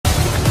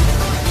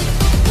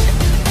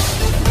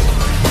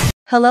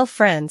Hello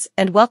friends,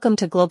 and welcome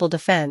to Global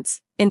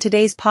Defense. In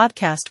today's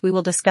podcast we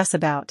will discuss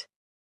about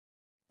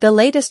the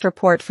latest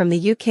report from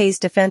the UK's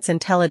Defence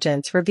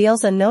Intelligence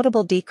reveals a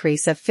notable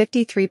decrease of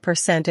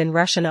 53% in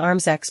Russian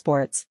arms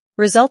exports,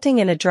 resulting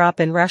in a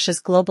drop in Russia's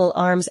global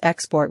arms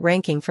export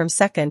ranking from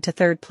second to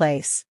third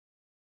place.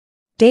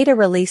 Data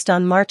released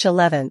on March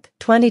 11,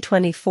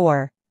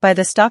 2024, by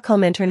the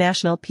Stockholm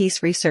International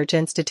Peace Research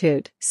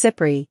Institute,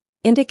 SIPRI,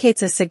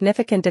 indicates a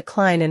significant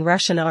decline in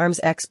Russian arms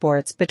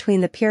exports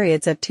between the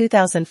periods of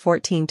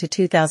 2014 to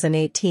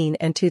 2018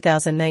 and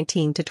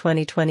 2019 to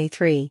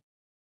 2023.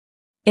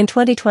 In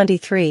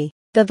 2023,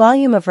 the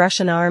volume of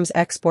Russian arms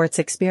exports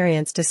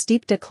experienced a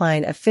steep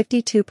decline of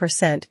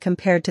 52%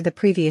 compared to the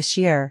previous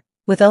year,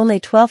 with only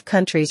 12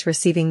 countries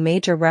receiving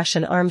major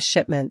Russian arms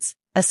shipments,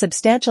 a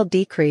substantial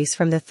decrease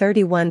from the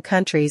 31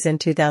 countries in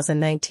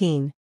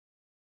 2019.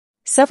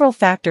 Several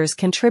factors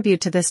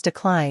contribute to this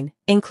decline,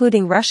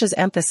 including Russia's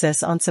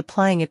emphasis on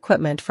supplying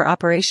equipment for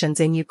operations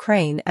in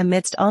Ukraine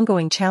amidst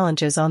ongoing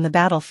challenges on the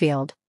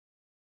battlefield.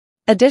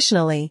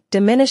 Additionally,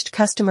 diminished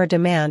customer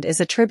demand is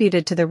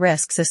attributed to the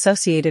risks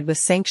associated with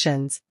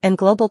sanctions and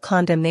global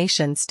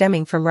condemnation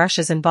stemming from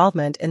Russia's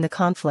involvement in the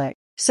conflict.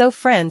 So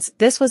friends,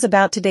 this was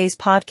about today's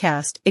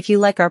podcast. If you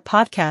like our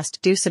podcast,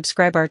 do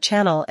subscribe our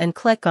channel and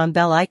click on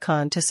bell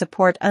icon to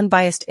support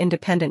unbiased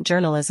independent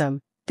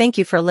journalism. Thank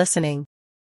you for listening.